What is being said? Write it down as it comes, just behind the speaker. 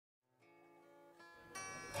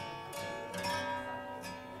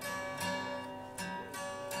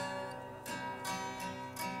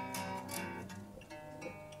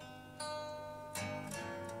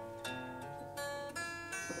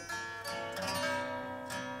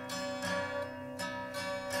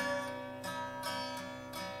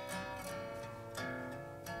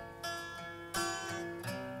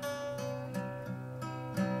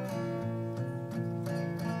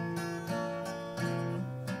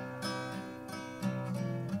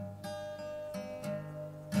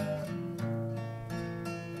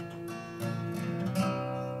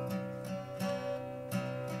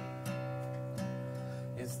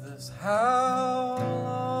how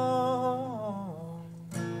long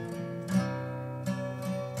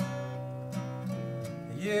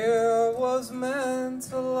the year was meant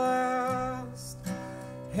to last.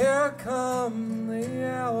 Here come the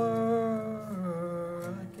hour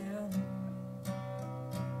again,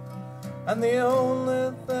 and the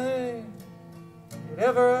only thing it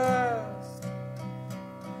ever asked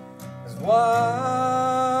is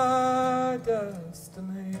why,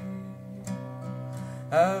 destiny,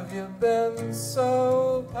 have you been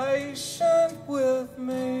so patient with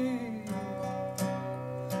me?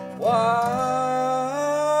 Why,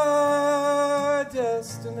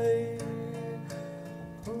 destiny?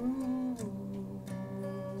 Ooh.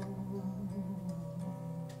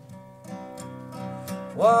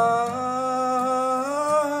 Why,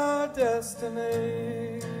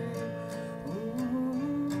 destiny?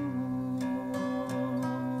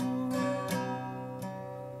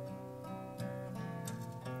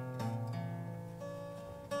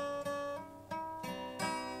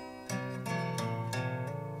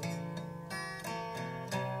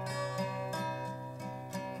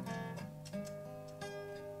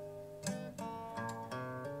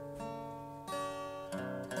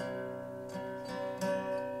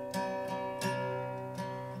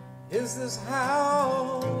 Is this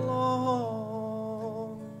how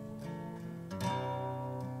long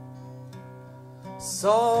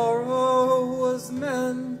sorrow was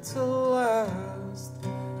meant to last?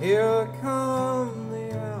 Here come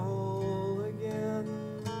the owl again.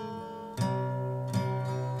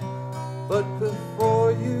 But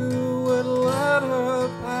before you would let her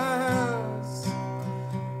pass,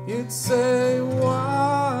 you'd say,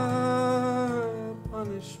 why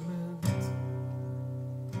punishment?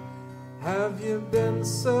 Have you been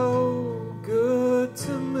so good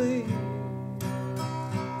to me?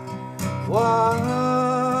 Why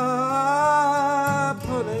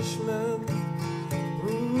punishment?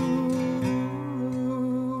 Ooh.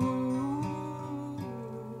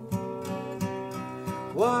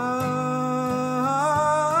 Why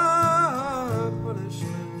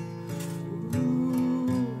punishment? Ooh.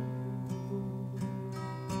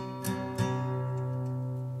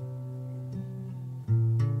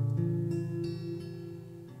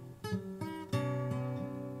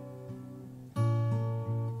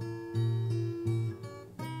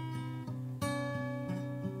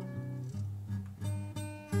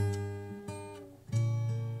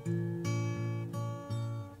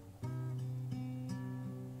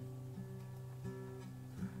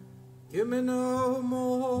 Give me no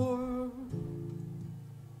more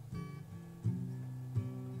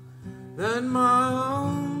than my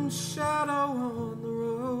own shadow on the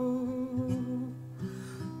road.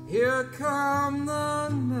 Here come the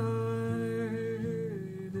night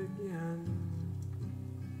again.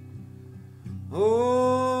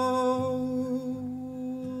 Oh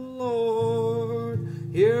Lord,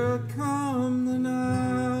 here come the night.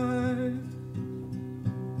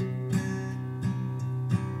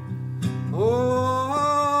 Oh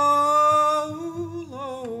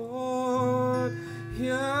Lord,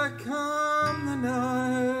 here come the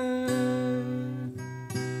night.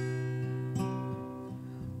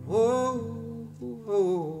 Oh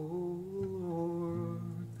Lord,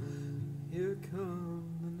 here come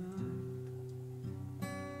the night.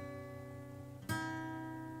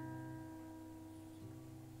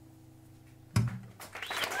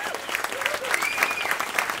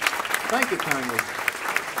 Thank you kindly.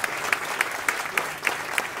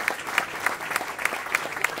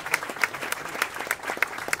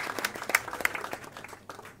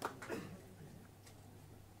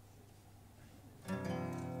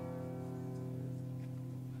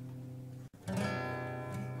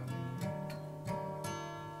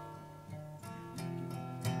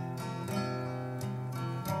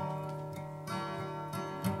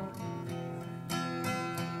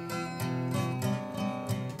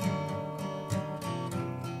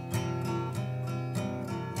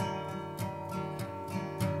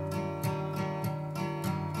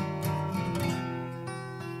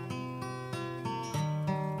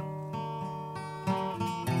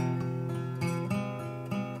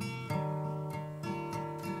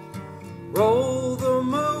 Roll the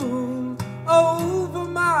moon over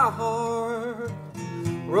my heart,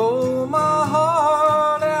 roll my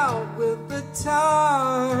heart out with the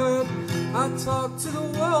tide. I talk to the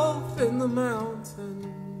wolf in the mountain,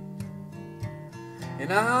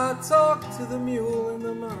 and I talk to the mule in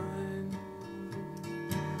the mine.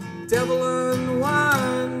 Devil and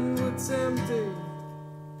wine, what's empty?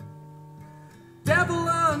 Devil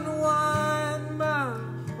and wine, my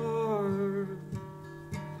heart.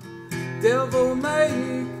 Devil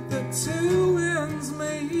make the two ends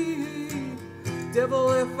meet.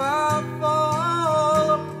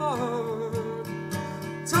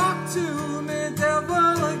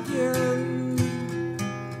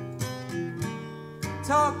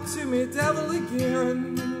 devil,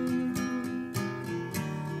 again.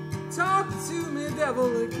 Talk to me,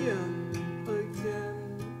 devil, again,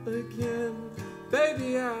 again.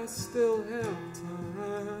 Baby, I still have time.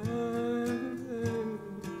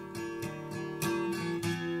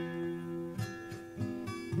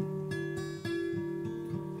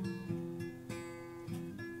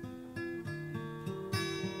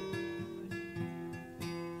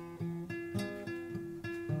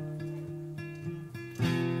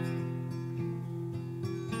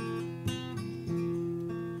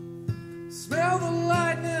 Smell the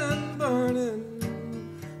lightning burning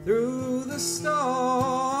through the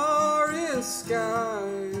starry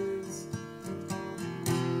skies.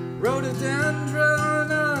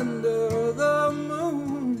 Rhododendron under the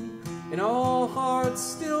moon, and all hearts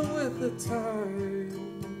still with the tide.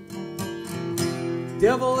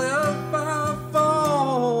 Devil, if I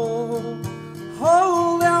fall,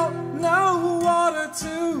 hold out no water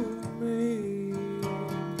to me.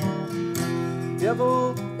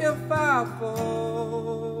 Devil, if I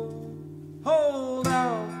fall, hold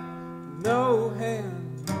out no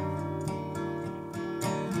hand.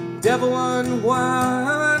 Devil,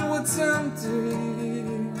 unwind what's empty.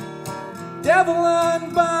 Devil,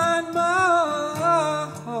 unbind my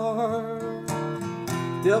heart.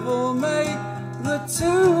 Devil, make the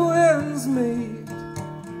two ends meet.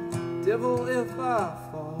 Devil, if I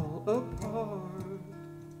fall apart.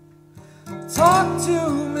 Talk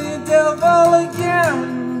to me, devil,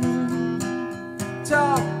 again.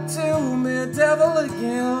 Talk to me, devil,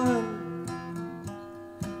 again.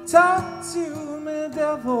 Talk to me,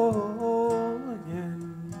 devil,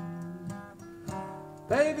 again.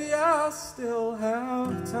 Baby, I still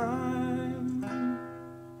have time.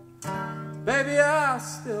 Baby, I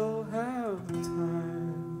still have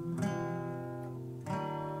time.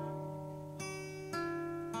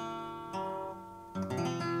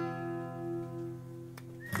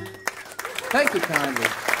 Thank you kindly.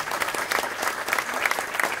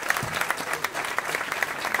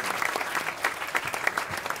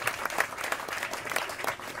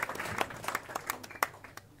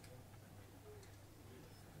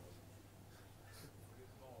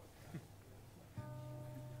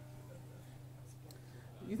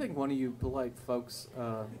 You think one of you polite folks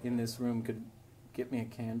in this room could get me a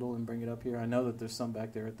candle and bring it up here? I know that there's some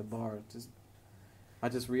back there at the bar. I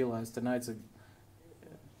just realized tonight's a...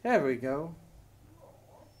 There we go.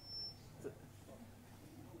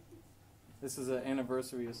 This is an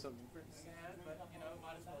anniversary of something pretty sad, but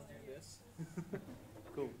might as well do this.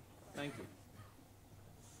 Cool. Thank you.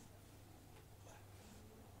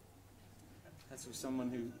 That's for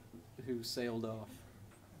someone who sailed off.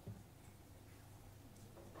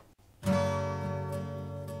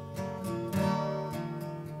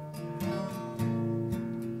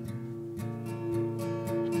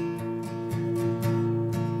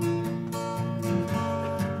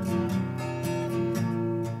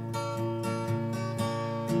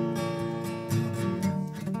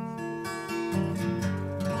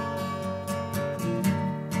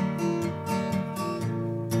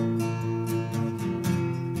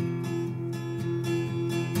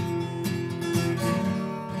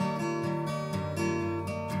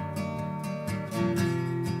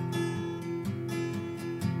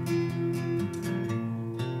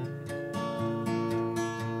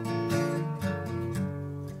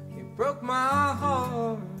 Broke my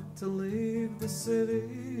heart to leave the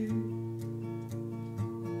city.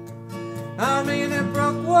 I mean, it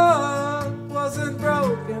broke what wasn't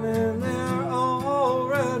broken in there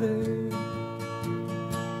already.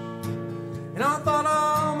 And I thought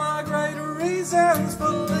all my greater reasons for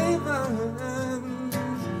leaving,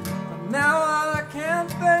 but now I can't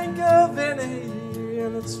think of any.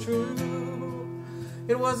 And it's true,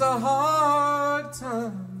 it was a hard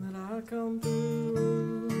time that I come through.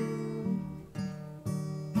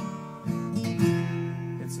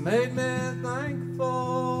 It's made me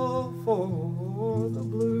thankful for the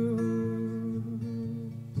blues.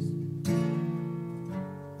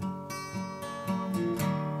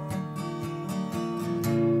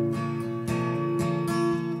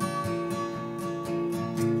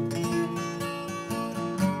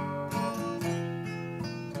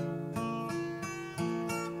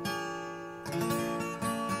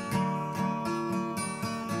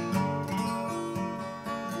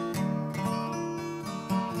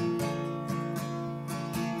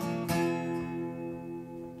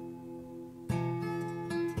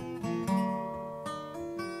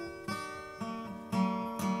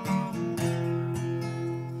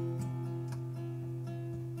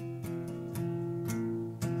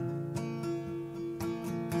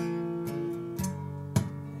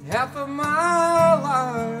 Half of my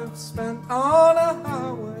life spent on a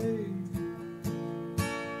highway.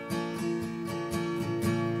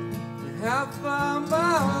 Half of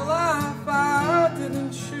my life I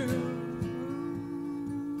didn't choose.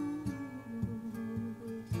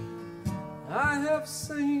 I have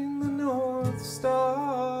seen the North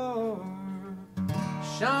Star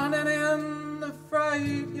shining in the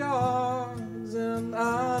freight yards, and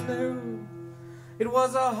I knew it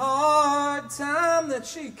was a hard time that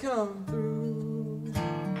she'd come through.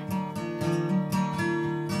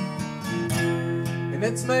 And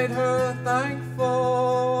it's made her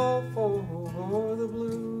thankful for the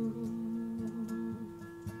blues.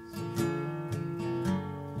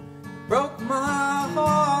 Broke my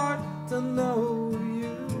heart to know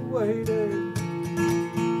you waited.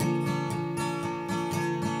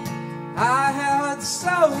 I had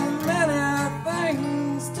so many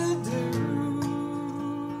things to do.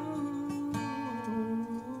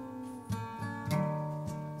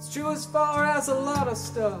 It's true as far as a lot of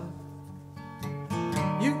stuff.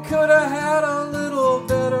 You could have had a little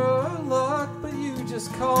better luck, but you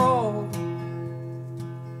just called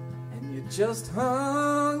and you just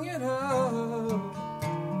hung it up.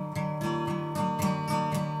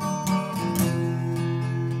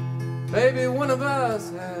 Baby, one of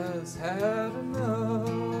us has had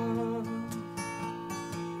enough.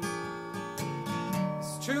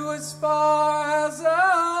 It's true as far as a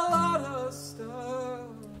lot of stuff.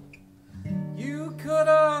 You could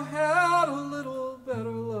have had a little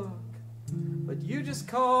better luck, but you just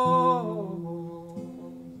called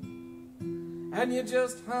and you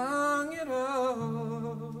just hung it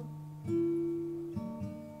up.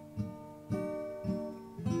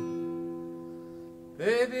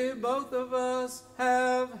 Baby, both of us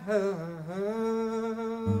have had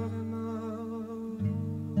enough.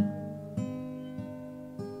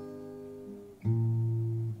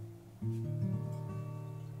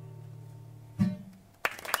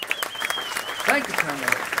 Thank you kindly.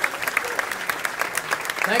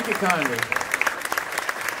 Thank you kindly.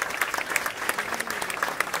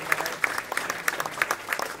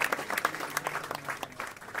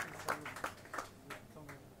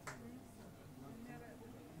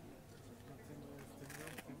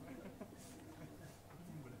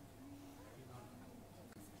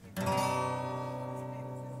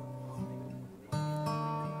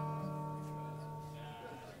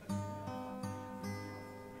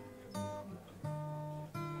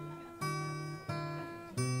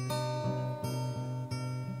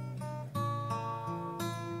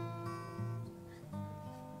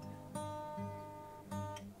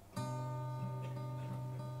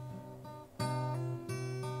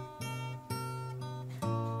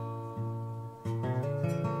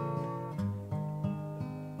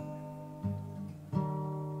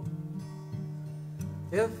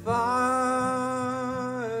 If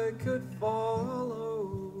I could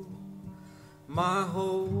follow my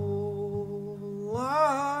whole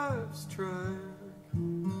life's track,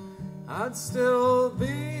 I'd still be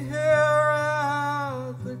here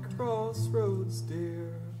at the crossroads,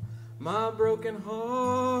 dear. My broken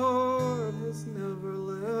heart has never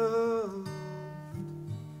left.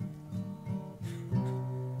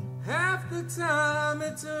 Half the time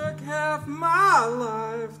it took half my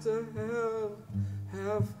life to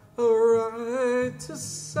have a right to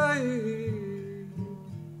say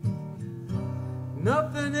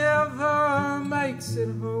nothing ever makes it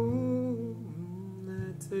home.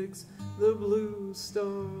 That takes the Blue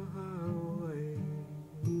Star Highway.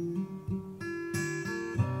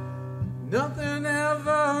 Nothing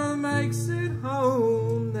ever makes it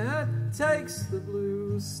home. That takes the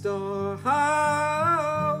Blue Star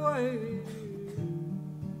Highway.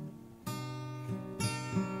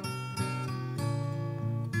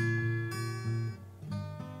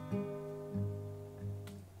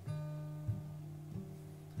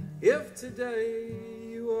 If today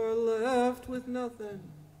you are left with nothing,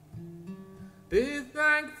 be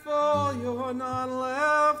thankful you're not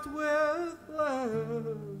left with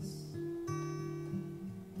less.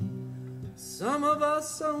 Some of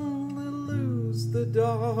us only lose the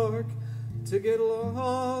dark to get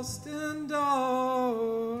lost in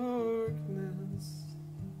darkness.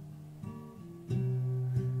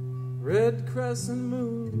 Red crescent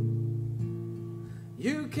moon,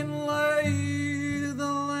 you can lay the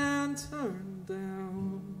lantern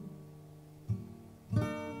down.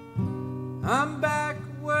 I'm back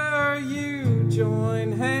where you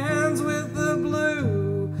join hands with the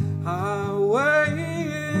blue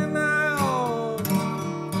highway now.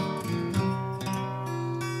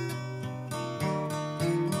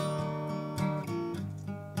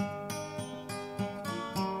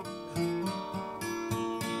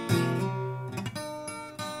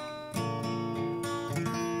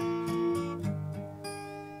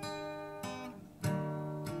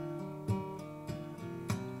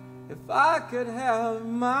 I could have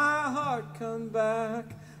my heart come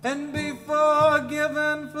back and be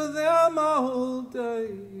forgiven for them old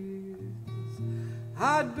days,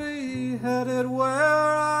 I'd be headed where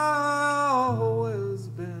I always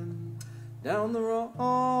been, down the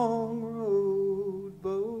wrong road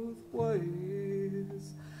both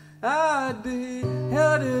ways. I'd be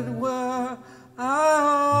headed where I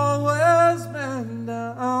always been,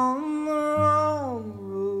 down the wrong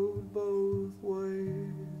road both ways.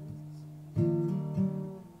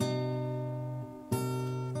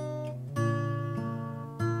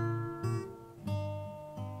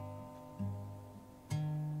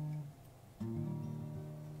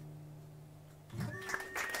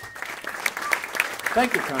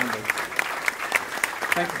 Thank you kindly.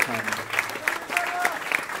 Thank you kindly.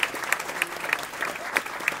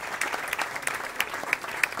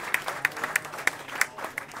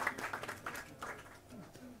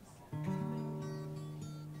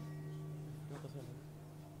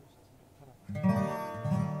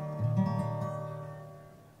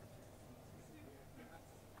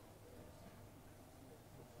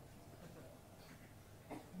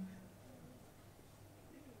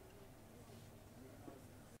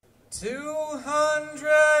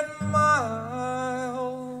 200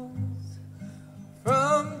 miles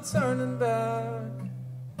from turning back,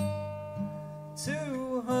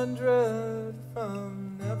 200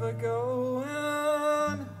 from never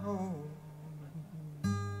going home.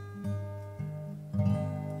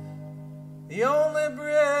 The only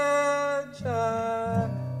bridge I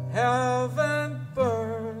haven't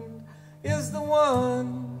burned is the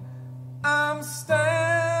one I'm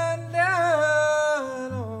standing on.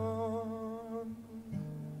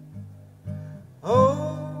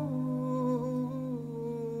 Oh,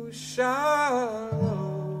 shiloh,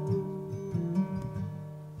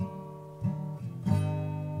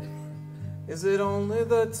 is it only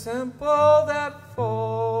the temple that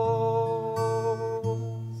falls?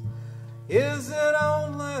 Is it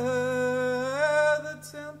only the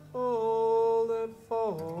temple that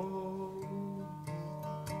falls?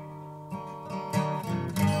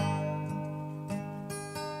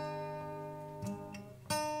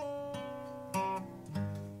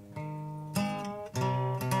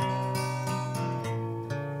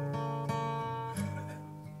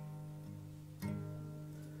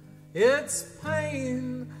 It's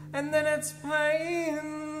pain, and then it's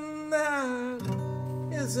pain that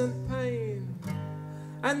isn't pain,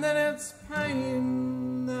 and then it's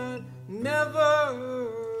pain that never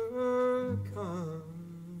comes.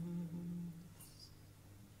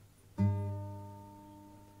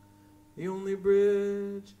 The only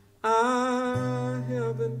bridge I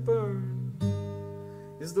haven't burned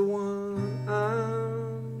is the one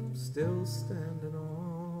I'm still standing on.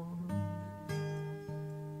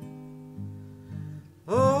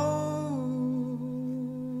 Oh,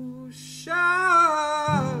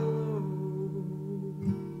 shiloh,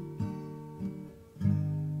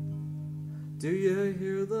 do you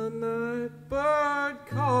hear the night bird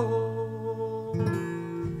call?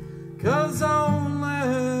 'Cause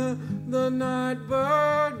only the night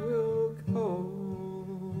bird will call.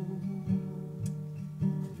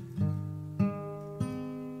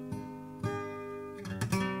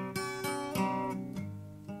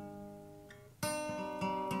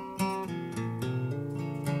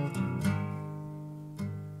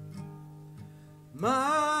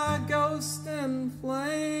 My ghost in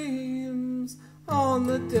flames on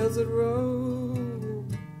the desert road,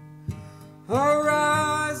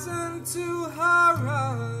 horizon to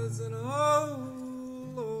horizon, oh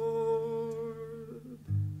Lord.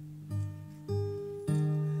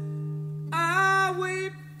 I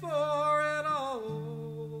weep for it all,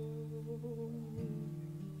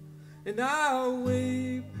 and I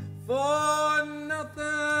weep for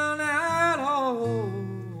nothing at all.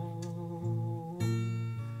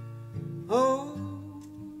 Oh,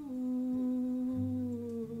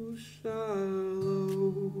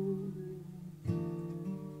 shiloh,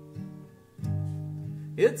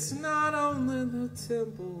 it's not only the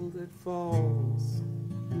temple that falls,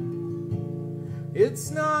 it's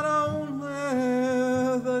not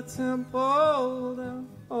only the temple that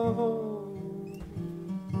falls.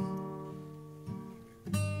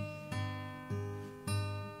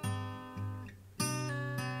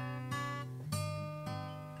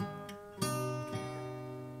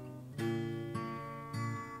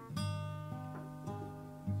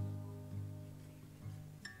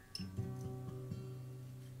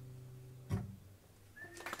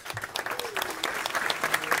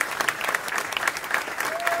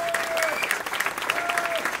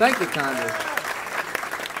 Thank you kindly.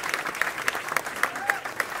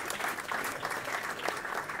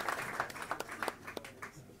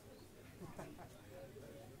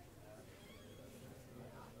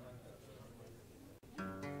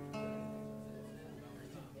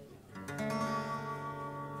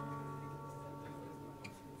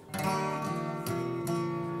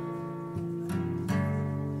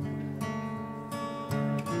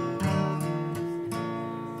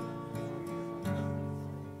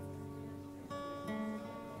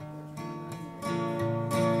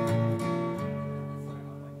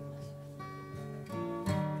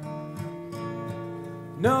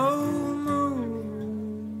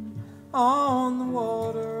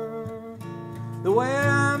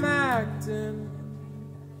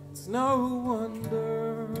 no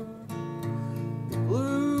wonder the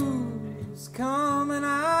blues come and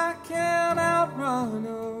I can't outrun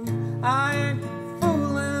them. I ain't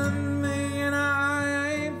fooling me and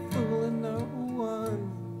I ain't fooling no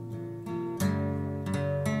one.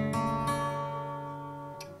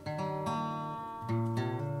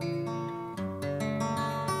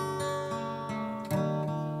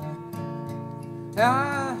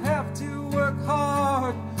 I have to work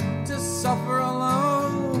hard to suffer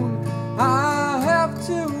alone. I have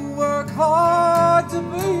to work hard to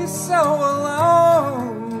be so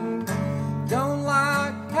alone. Don't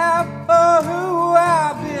like half of who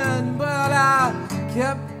I've been, but I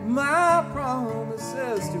kept my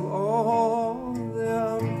promises to all of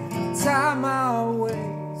them. Tie my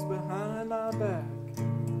wings behind my back,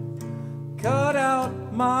 cut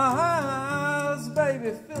out my eyes,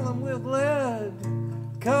 baby, fill them with lead.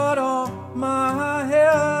 Cut off my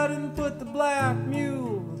head and put the black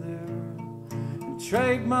mule there, and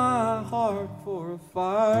trade my heart for a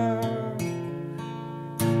fire.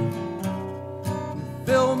 And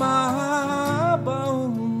fill my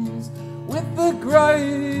bones with the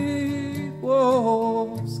great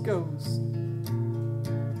wolf's ghost.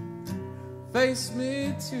 Face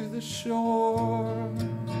me to the shore.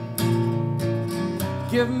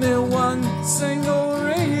 Give me one single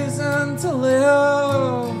reason to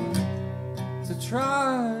live, to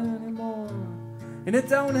try anymore, and it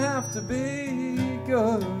don't have to be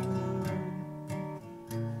good.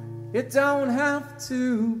 It don't have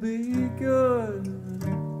to be good.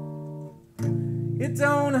 It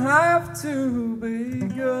don't have to be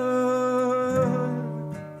good.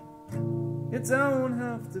 It don't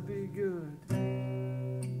have to be good.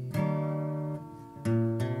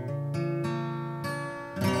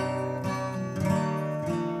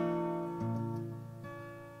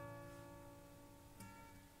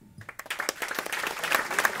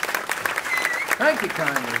 Thank you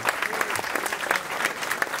kindly.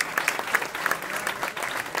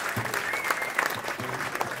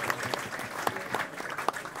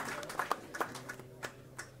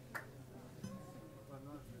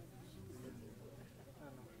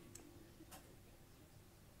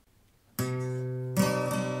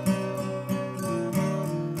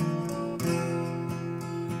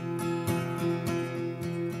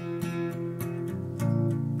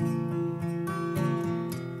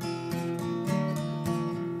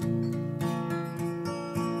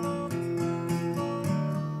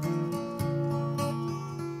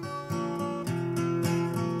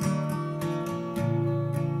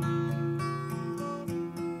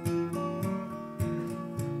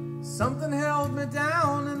 Something held me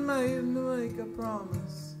down and made me make a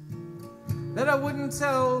promise that I wouldn't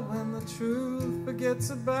tell when the truth forgets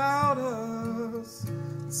about us.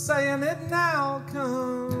 Saying it now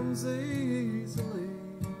comes easily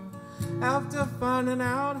after finding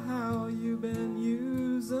out how you've been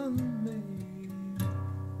using me.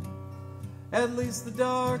 At least the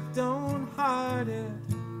dark don't hide it.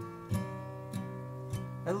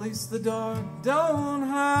 At least the dark don't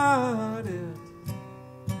hide it.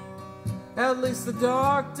 At least the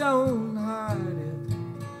dark don't hide it.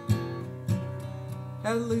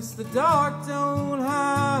 At least the dark don't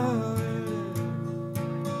hide it.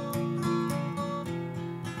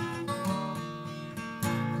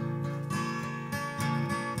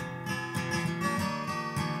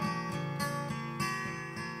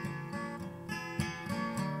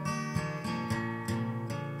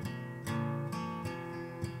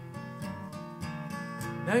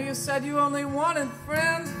 Now you said you only wanted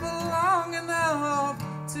friends for long enough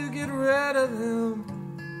to get rid of them,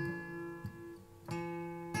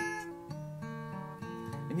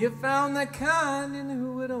 and you found the kind you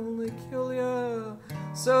knew would only kill you,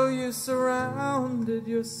 so you surrounded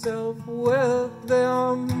yourself with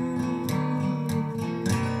them.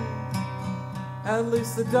 At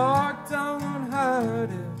least the dark don't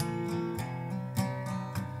hide it.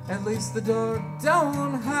 At least the dark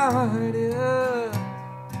don't hide it.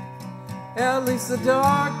 At least the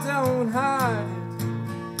dark don't hide it.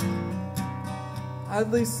 At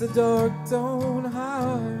least the dark don't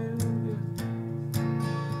hide it.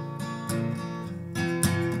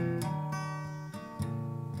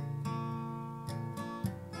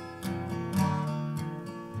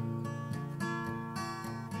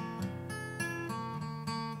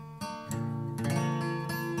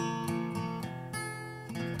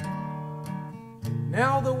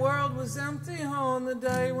 Now the world was empty on the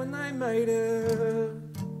day when they made it,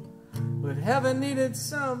 but heaven needed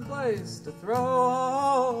some place to throw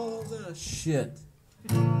all the shit.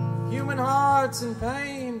 Human hearts in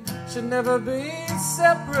pain should never be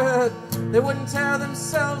separate. They wouldn't tear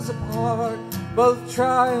themselves apart both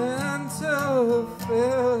trying to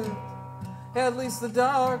fit. At least the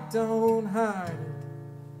dark don't hide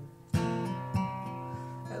it.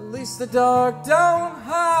 At least the dark don't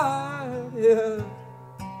hide it.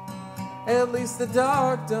 At least the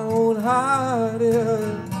dark don't hide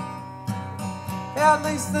it. At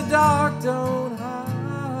least the dark don't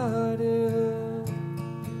hide it.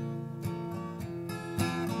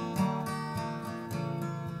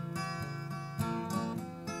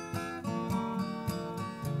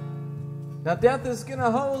 Now death is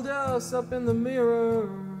gonna hold us up in the mirror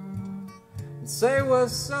and say we're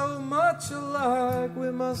so much alike,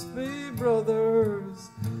 we must be brothers.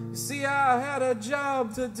 You see, I had a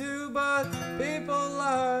job to do, but people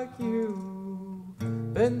like you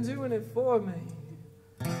been doing it for me,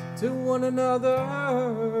 to one another.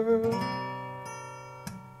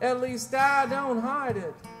 At least I don't hide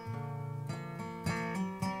it.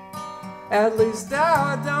 At least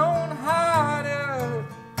I don't hide it.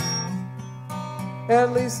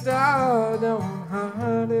 At least I don't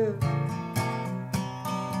hide it.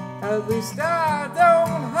 At least I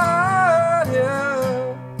don't hide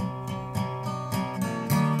it.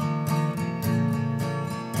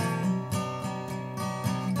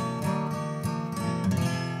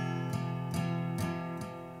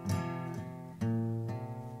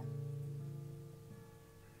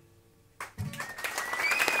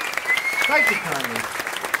 Thank you kindly.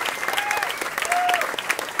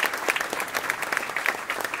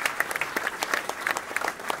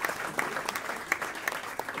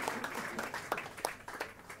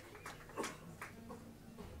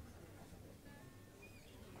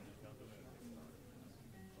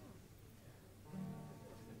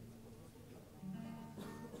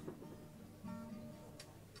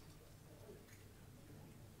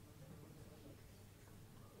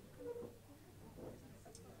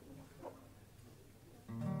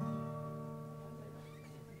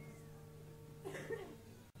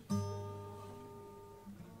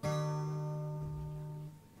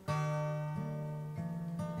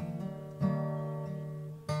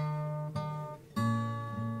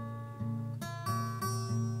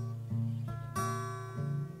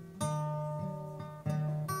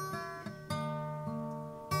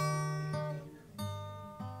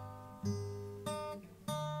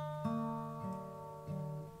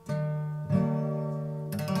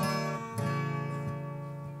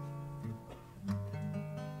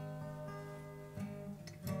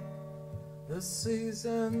 The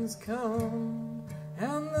seasons come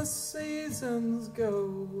and the seasons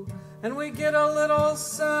go, and we get a little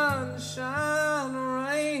sunshine,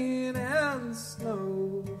 rain and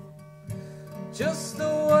snow, just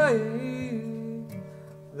the way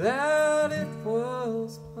that it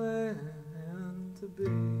was planned to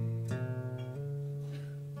be.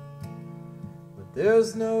 But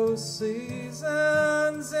there's no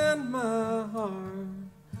seasons in my heart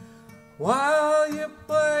while you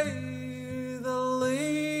play the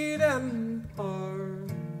leading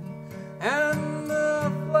part, and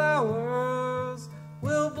the flowers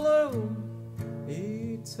will bloom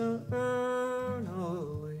eternally.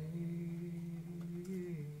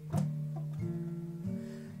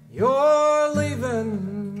 Your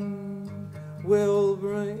leaving will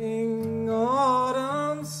bring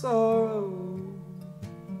autumn sorrow,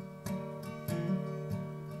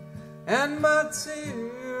 and my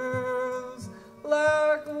tears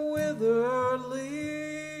like withered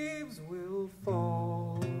leaves will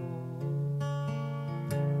fall,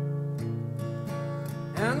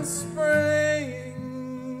 and spring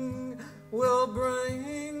will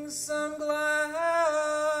bring some glad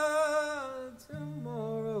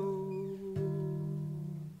tomorrow.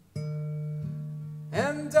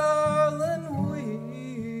 And darling,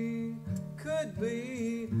 we could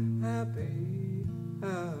be happy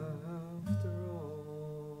after all.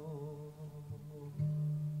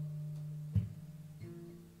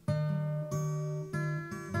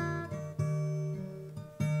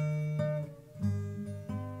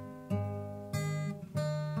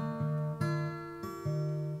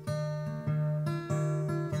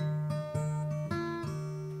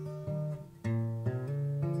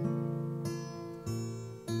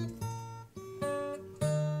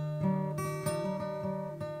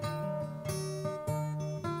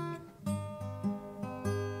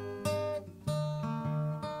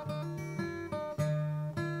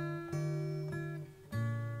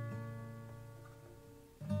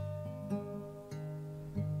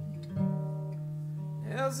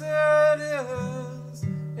 As it is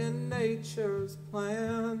in nature's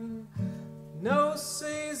plan, no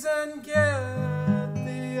season get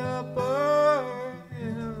the upper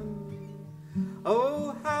hand.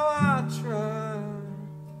 Oh, how I try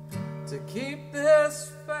to keep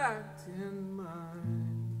this fact in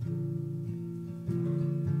mind.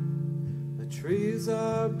 The trees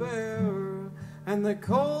are bare and the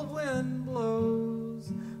cold wind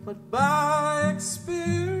blows, but by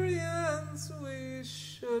experience we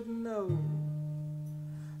should know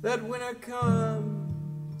that winter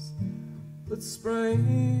comes, but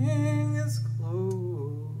spring is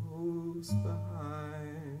close behind.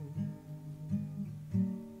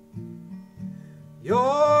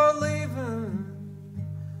 Your leaving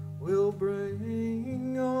will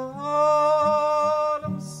bring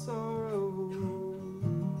autumn sorrow,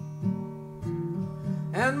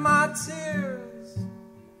 and my tears,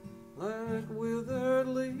 like withered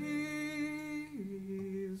leaves,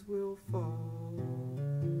 will fall.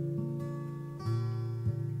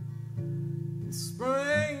 And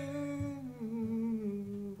spring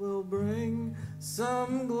will bring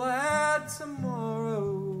some glad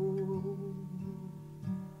tomorrow.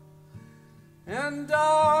 And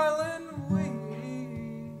darling, we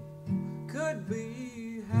could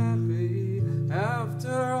be happy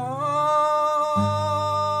after all.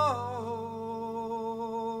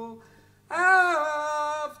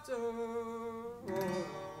 After all.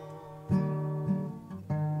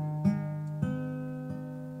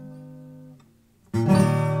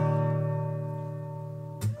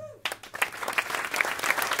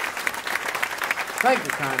 Thank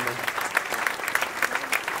you kindly.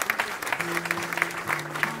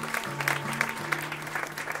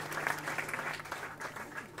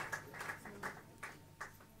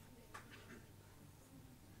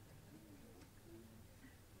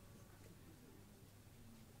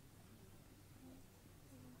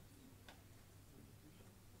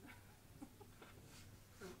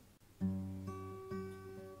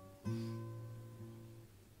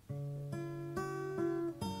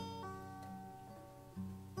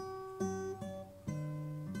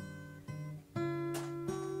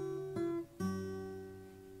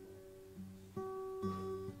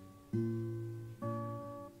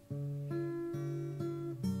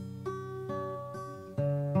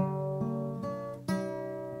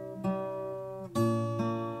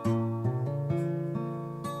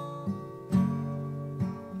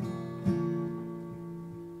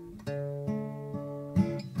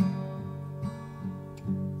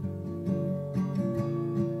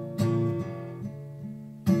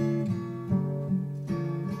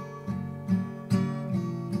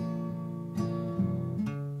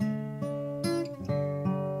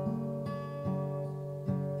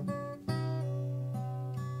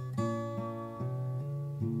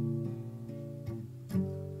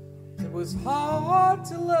 It was hard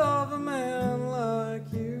to love a man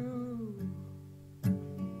like you.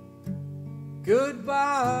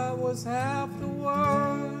 Goodbye was half the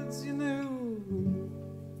words you knew.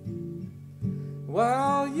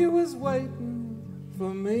 While you was waiting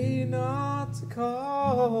for me not to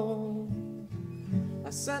call, I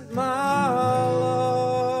sent my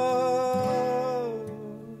love.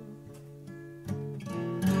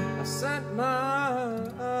 I sent my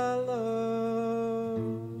love.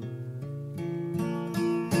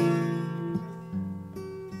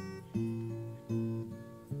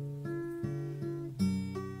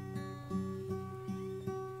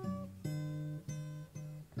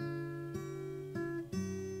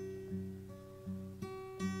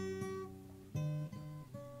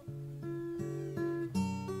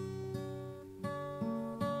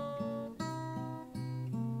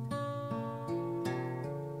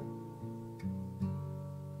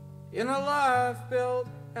 In a life built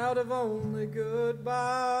out of only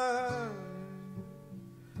goodbye,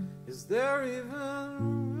 is there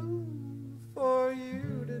even room for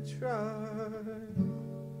you to try?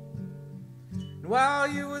 And while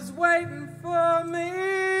you was waiting for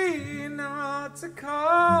me not to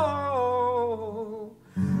call,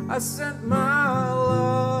 I sent my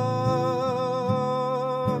love.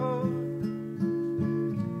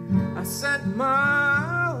 I sent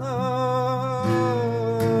my love.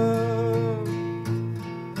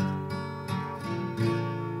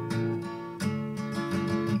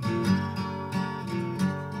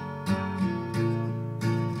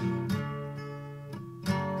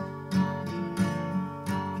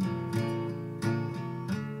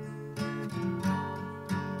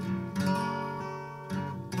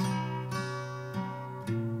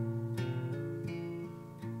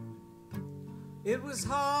 It was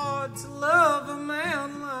hard to love a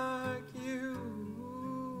man like you.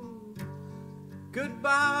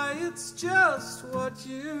 Goodbye, it's just what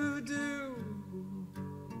you do.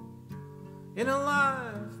 In a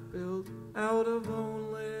life built out of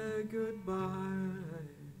only goodbye,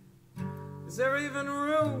 is there even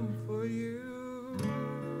room for you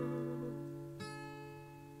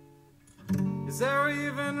Is there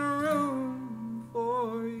even room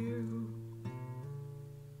for you?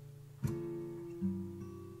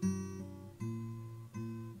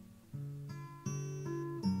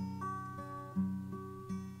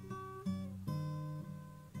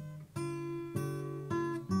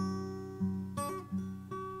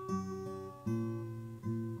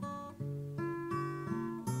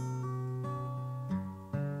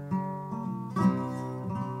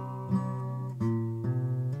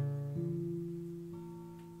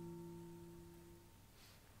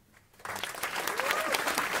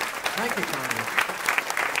 Thank you, Connie.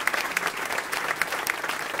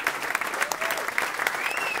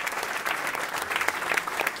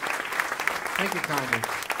 Thank you, Connie.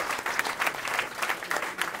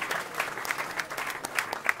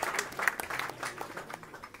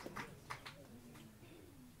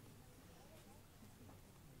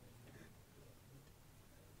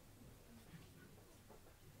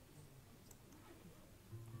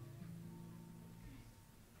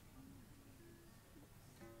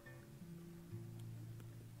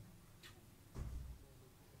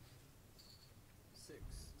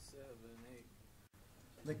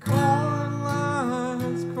 The corn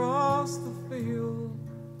lines cross the field.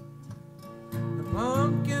 The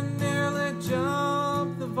pumpkin nearly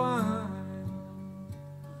jumped the vine.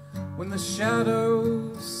 When the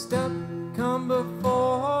shadows step come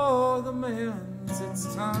before the man's,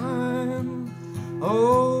 it's time.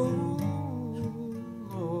 Oh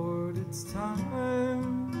Lord, it's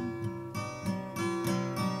time.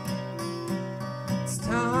 It's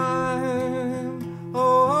time.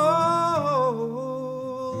 Oh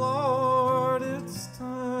Lord, it's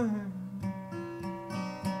time.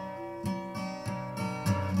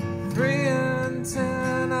 3 and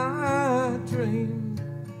 10 I dreamed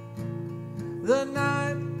the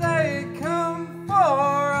night they come for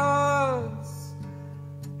us,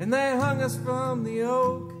 and they hung us from the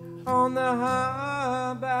oak on the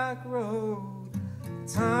high back road.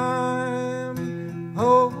 Time,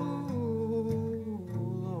 oh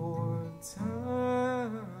Lord,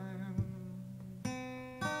 time.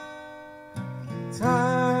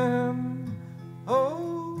 Time, oh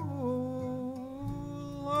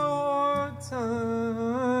Lord,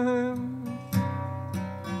 time.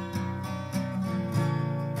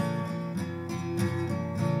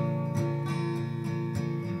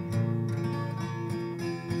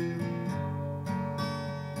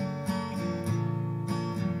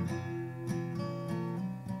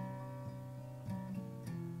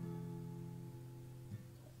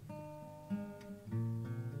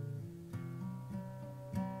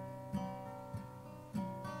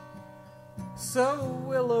 So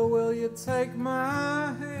Willow, will you take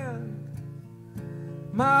my hand?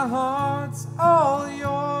 My heart's all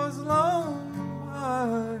yours, lone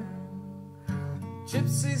mine.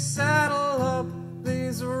 Gypsy, saddle up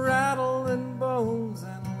these rattling bones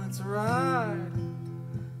and let's ride.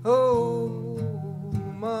 Oh,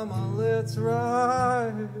 mama, let's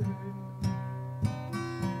ride.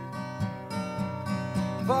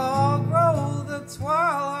 Fog roll the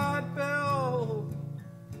twilight bell.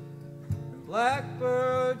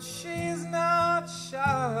 Blackbird, she's not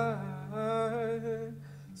shy.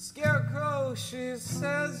 Scarecrow, she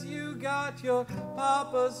says you got your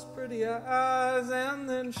papa's pretty eyes, and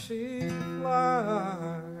then she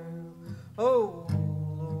flies. Oh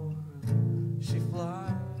Lord, she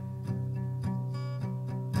flies.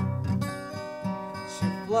 She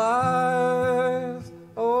flies.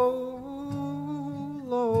 Oh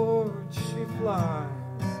Lord, she flies.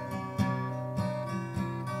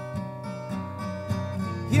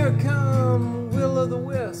 Here come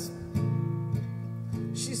Will-o'-the-Wisp.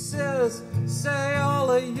 She says, say all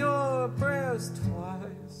of your prayers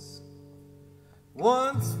twice.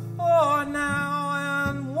 Once for now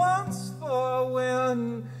and once for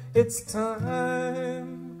when it's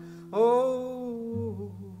time.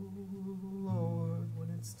 Oh Lord, when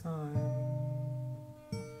it's time.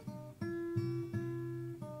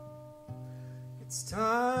 It's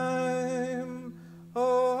time.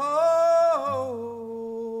 Oh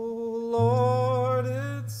Lord,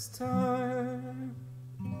 it's time.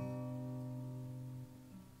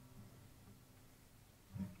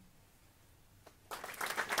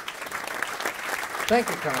 Thank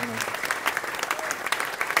you, Carmen.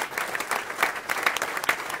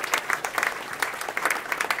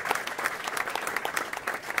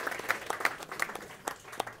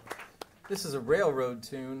 This is a railroad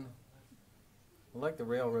tune. I like the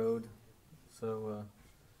railroad, so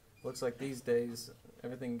looks like these days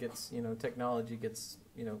everything gets, technology gets,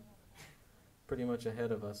 pretty much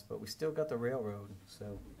ahead of us, but we still got the railroad,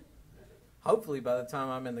 so Hopefully by the time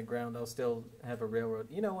I'm in the ground, I'll still have a railroad.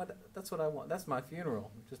 You know what? That's what I want. That's my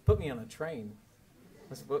funeral. Just put me on a train.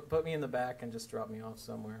 Just put me in the back and just drop me off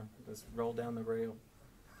somewhere. Just roll down the rail.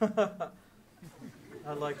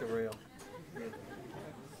 I like the rail.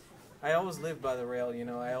 I always lived by the rail, you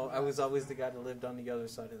know. I was always the guy that lived on the other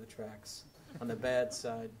side of the tracks, on the bad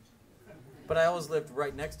side. But I always lived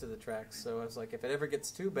right next to the tracks, so I was like, if it ever gets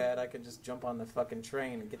too bad, I can just jump on the fucking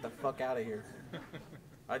train and get the fuck out of here.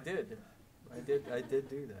 I did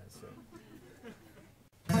do that, so.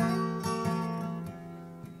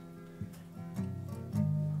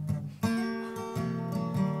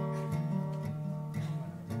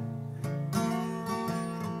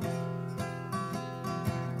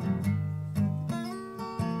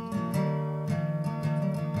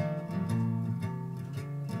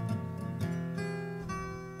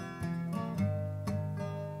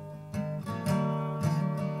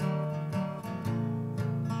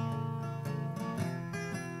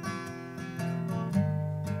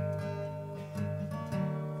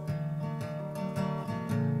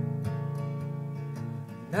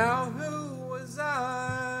 Now who was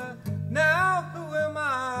I? Now who am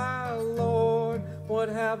I, Lord? What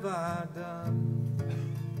have I done?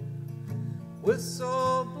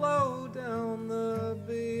 Whistle blow down the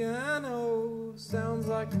piano. Sounds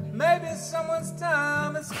like maybe someone's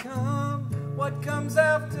time has come. What comes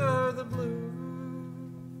after the blues?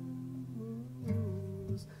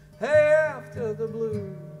 Hey, after the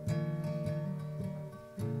blues.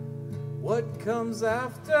 What comes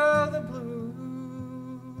after the blues?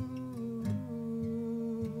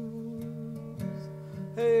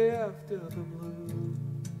 Hey, after the blues.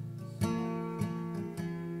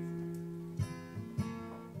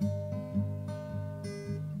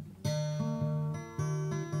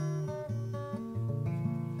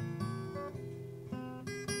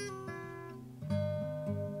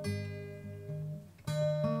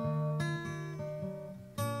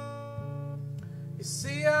 You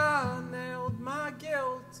see, I nailed my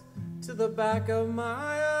guilt to the back of my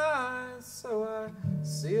eyes, so I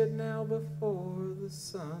see it now before the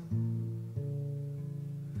sun.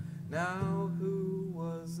 Now who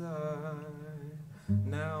was I?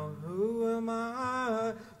 Now who am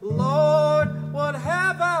I? Lord, what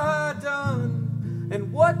have I done?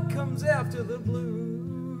 And what comes after the blues?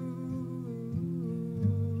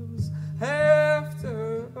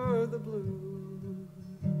 After the blues.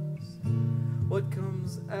 What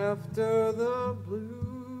comes after the blues?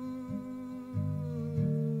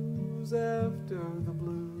 After the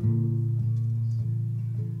blues.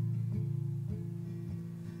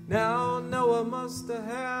 Now Noah must have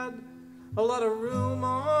had a lot of room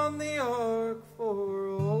on the ark for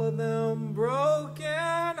all of them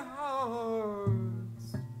broken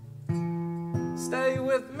hearts. Stay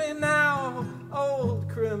with me now, old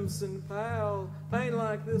crimson pal. Pain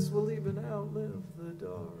like this will even outlive the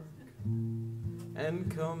dark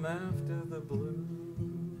and come after the blues.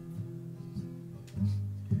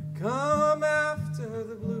 Come after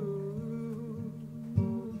the blues.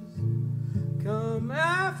 Come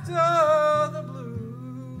after the blues.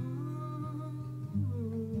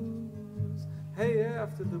 Hey,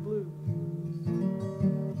 after the blues.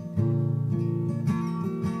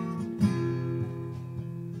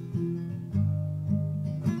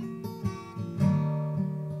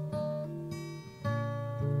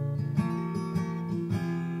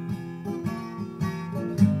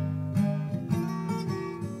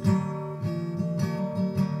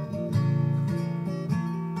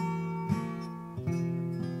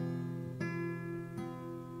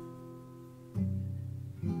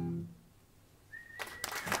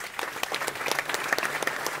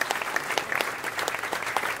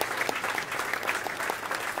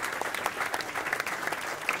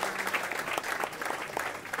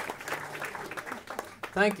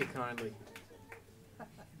 Thank you kindly.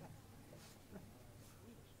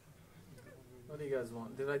 What do you guys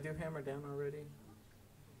want? Did I do Hammer Down already?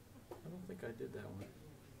 I don't think I did that one.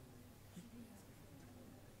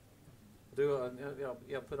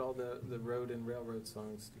 Put all the road and railroad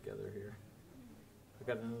songs together here. I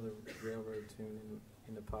got another railroad tune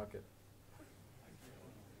in the pocket.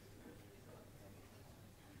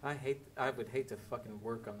 I would hate to fucking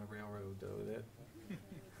work on the railroad though.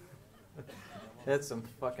 That's some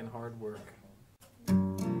fucking hard work.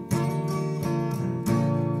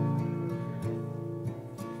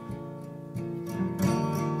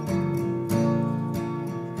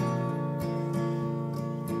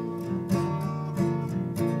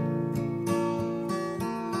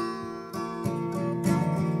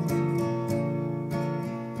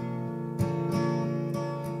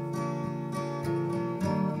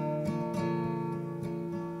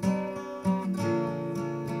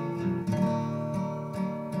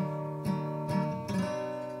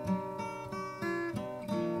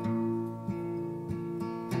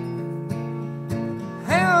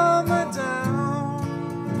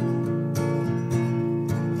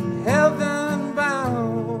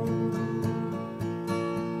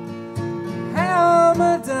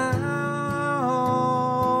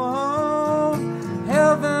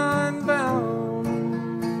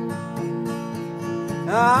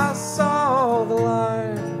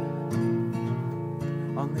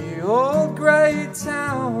 the old gray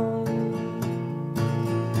town.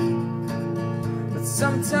 But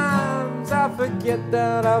sometimes I forget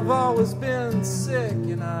that I've always been sick,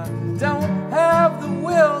 and I don't have the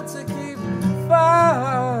will to keep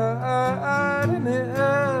fighting it.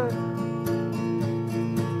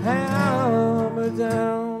 Hammer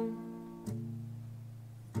down,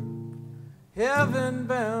 heaven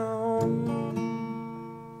bound.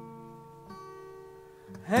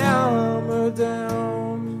 Hammer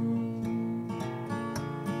down,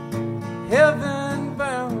 heaven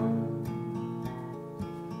bound.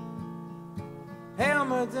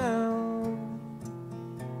 Hammer down,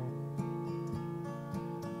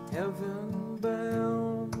 heaven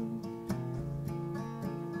bound.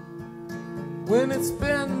 When it's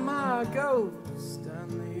been my ghost on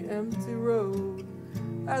the empty road,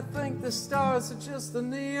 I think the stars are just the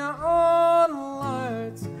neon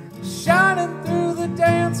lights shining through the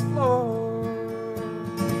dance floor,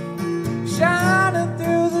 shining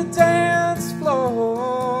through the dance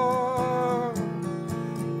floor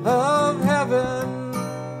of heaven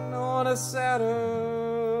on a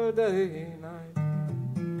Saturday night.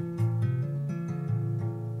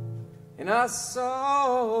 And I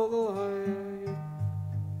saw the light.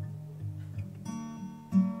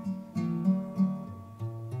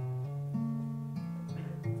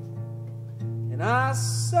 And I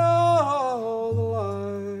saw the light.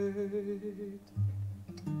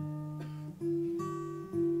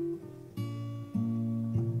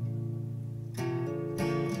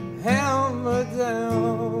 Hammer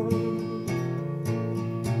down,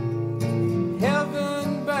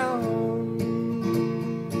 heaven bound.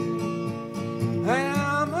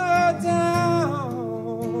 Hammer down,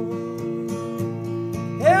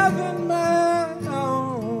 heaven bound.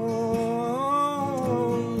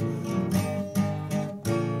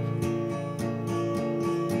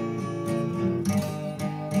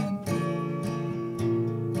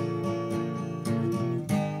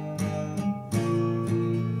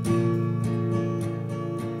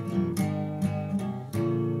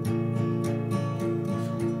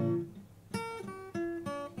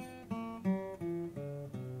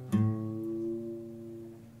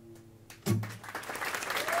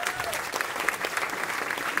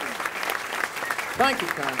 Thank you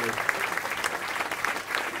kindly.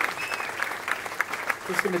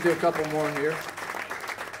 Just going to do a couple more here.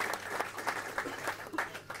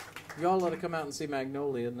 Y'all ought to come out and see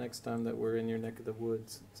Magnolia next time that we're in your neck of the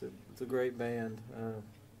woods. It's a great band.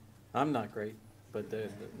 I'm not great, but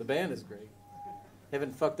the band is great.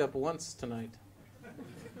 Haven't fucked up once tonight.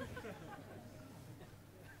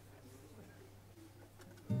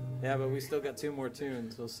 Yeah, but we still got 2 more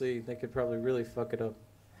tunes. We'll see. They could probably really fuck it up.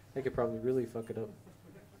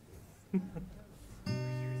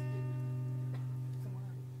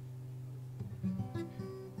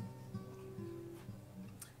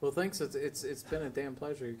 Well, thanks. It's been a damn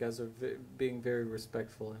pleasure. You guys are being very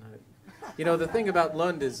respectful, and the thing about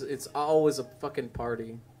Lund is it's always a fucking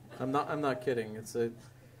party. I'm not kidding. It's a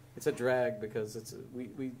drag because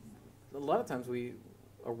we a lot of times we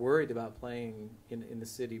are worried about playing in the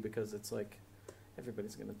city because it's like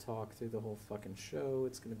everybody's gonna talk through the whole fucking show.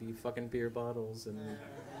 It's gonna be fucking beer bottles and.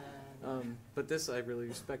 But this I really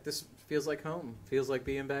respect. This feels like home. Feels like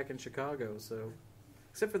being back in Chicago. So,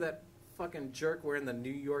 except for that fucking jerk wearing the New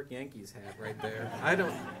York Yankees hat right there.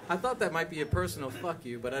 I thought that might be a personal fuck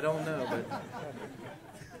you, but I don't know.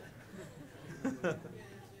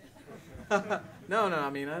 But no. I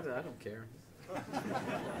mean, I don't care.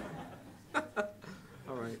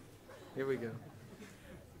 All right, here we go.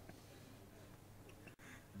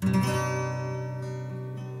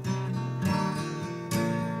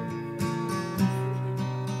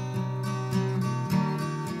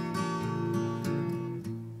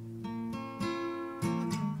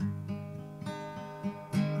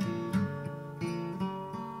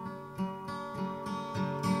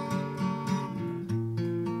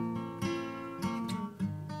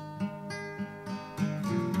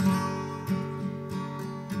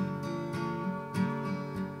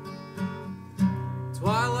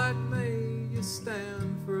 Twilight may you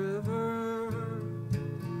stand forever, the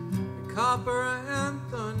copper and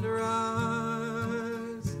thunder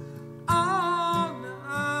eyes all night.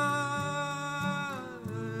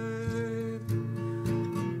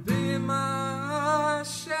 Be my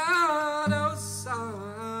shadow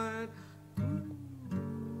side.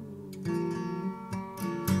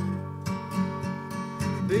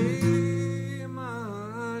 Be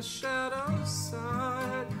my shadow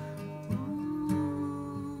side.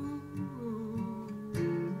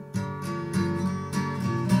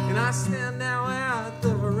 I stand now at the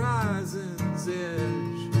horizon's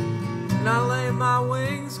edge, and I lay my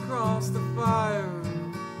wings crossed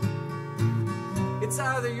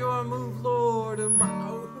either your move, Lord, or mine.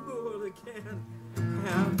 Oh, again.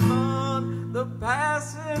 And on the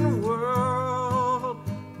passing world,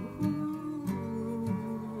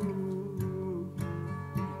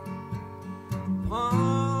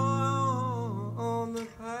 on the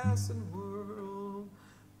passing world,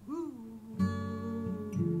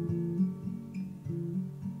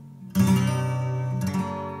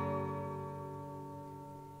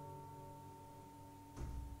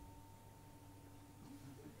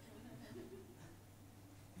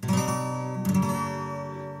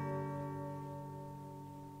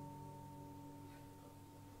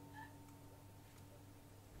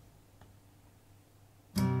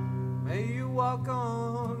 may you walk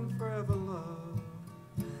on forever, love.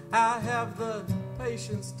 I have the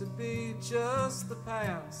patience to be just the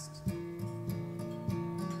past.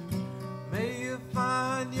 May you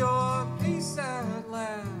find your peace at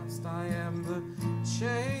last. I am the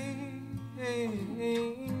change,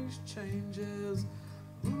 changes.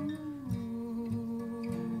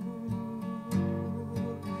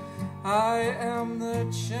 I am the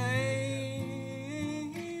change,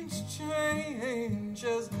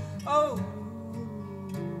 changes. Oh,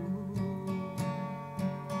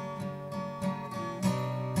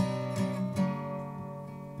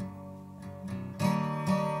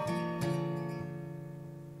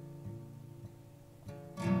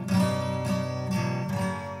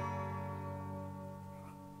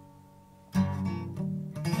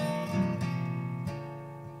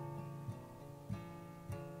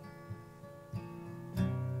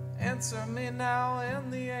 answer me now in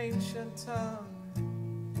the ancient tongue.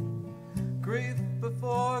 Grief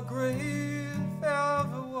before grief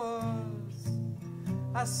ever was.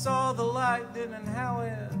 I saw the lightning and how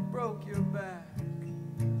it broke your back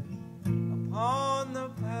upon the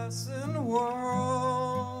passing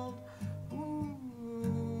world. Ooh.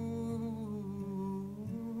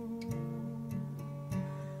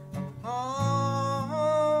 Upon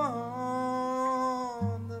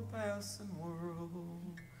the passing world.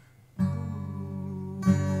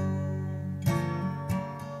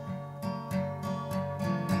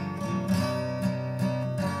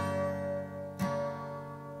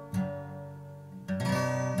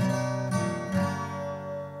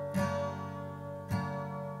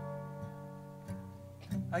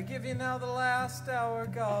 I give you now the last hour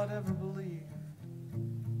God ever believed.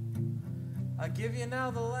 I give you now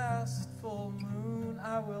the last full moon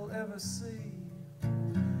I will ever see.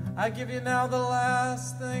 I give you now the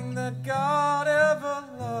last thing that God ever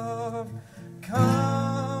loved.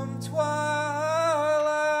 Come,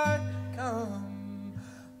 twilight, come.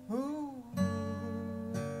 Ooh.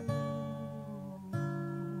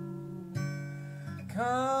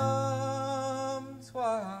 Come,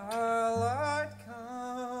 twilight,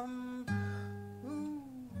 come. Ooh.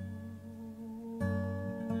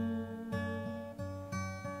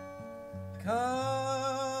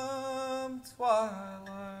 Come,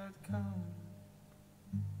 twilight, come.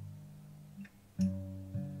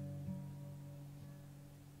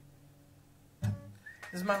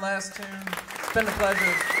 This is my last tune. It's been a pleasure.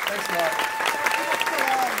 Thanks a lot.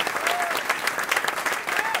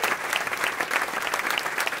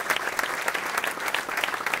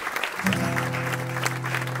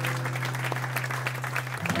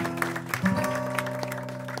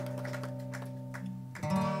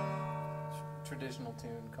 Traditional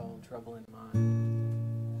tune called Trouble in Mind.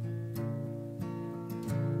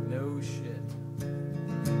 No shit.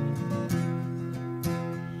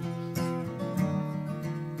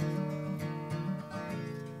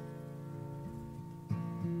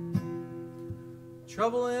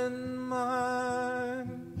 Trouble in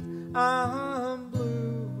mind, I'm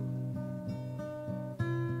blue,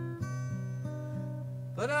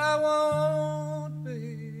 but I won't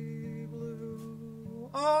be blue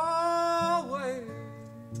always.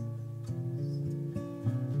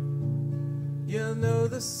 You know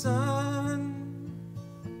the sun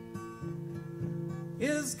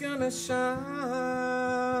is gonna shine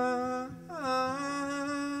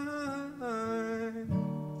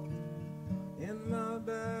in my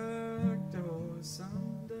back door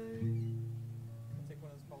someday. Can I take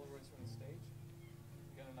one of those Polaroids from the stage? You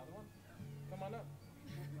got another one? Come on up.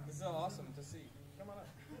 This is awesome to see. Come on up.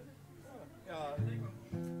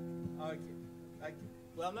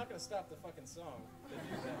 Well, I'm not going to stop the fucking song to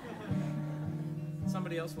do that.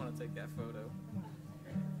 Somebody else want to take that photo?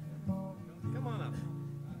 Come on up,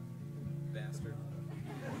 bastard.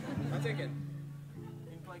 I'll take it.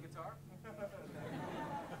 Can you play guitar?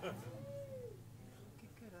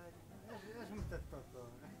 So,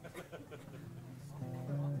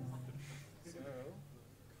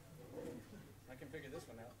 I can figure this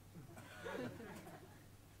one out.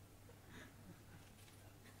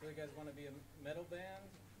 you guys want to be a metal band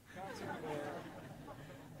concert or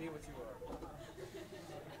be what you are?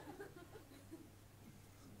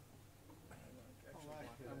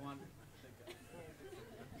 I want.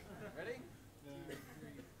 Ready?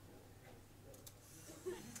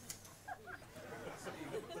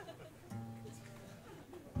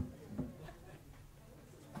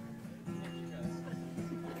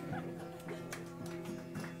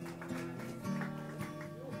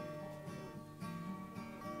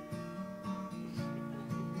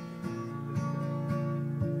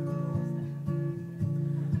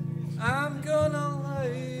 I'm gonna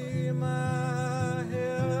lay my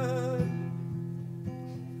head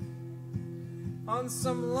on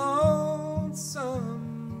some lonesome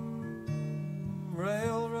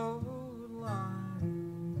railroad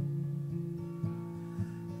line.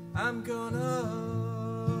 I'm gonna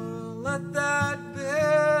let that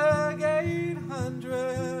big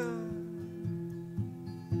 800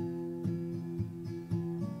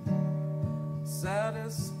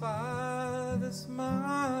 satisfy this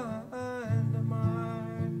mind of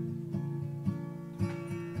mine.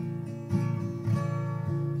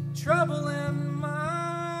 Trouble in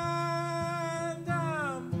mind,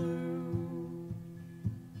 I'm blue,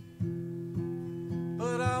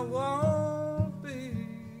 but I won't be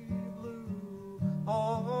blue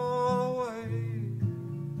always.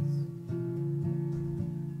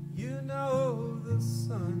 You know the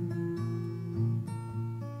sun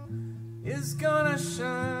is gonna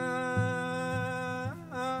shine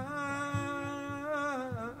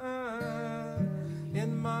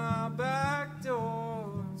in my back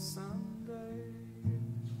door someday.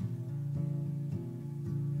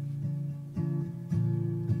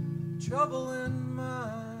 Trouble in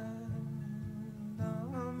mind,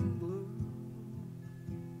 I'm blue.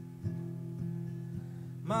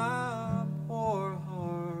 My poor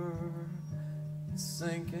heart is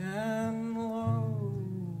sinking low.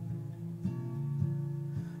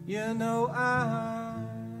 You know I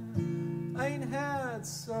ain't had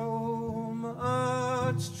so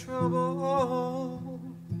much trouble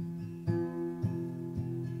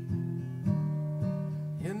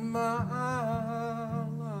in my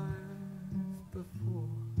life before.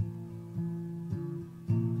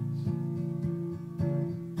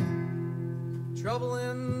 Trouble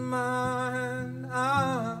in mind,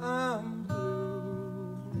 I'm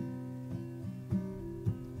blue,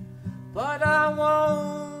 but I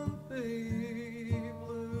won't be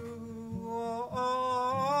blue always.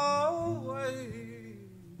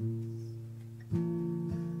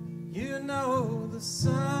 You know the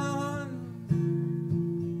sun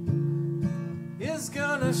is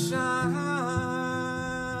gonna shine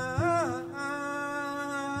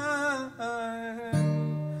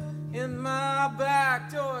in my back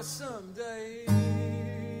door someday.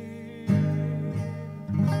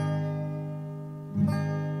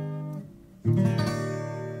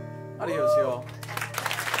 Adios, y'all.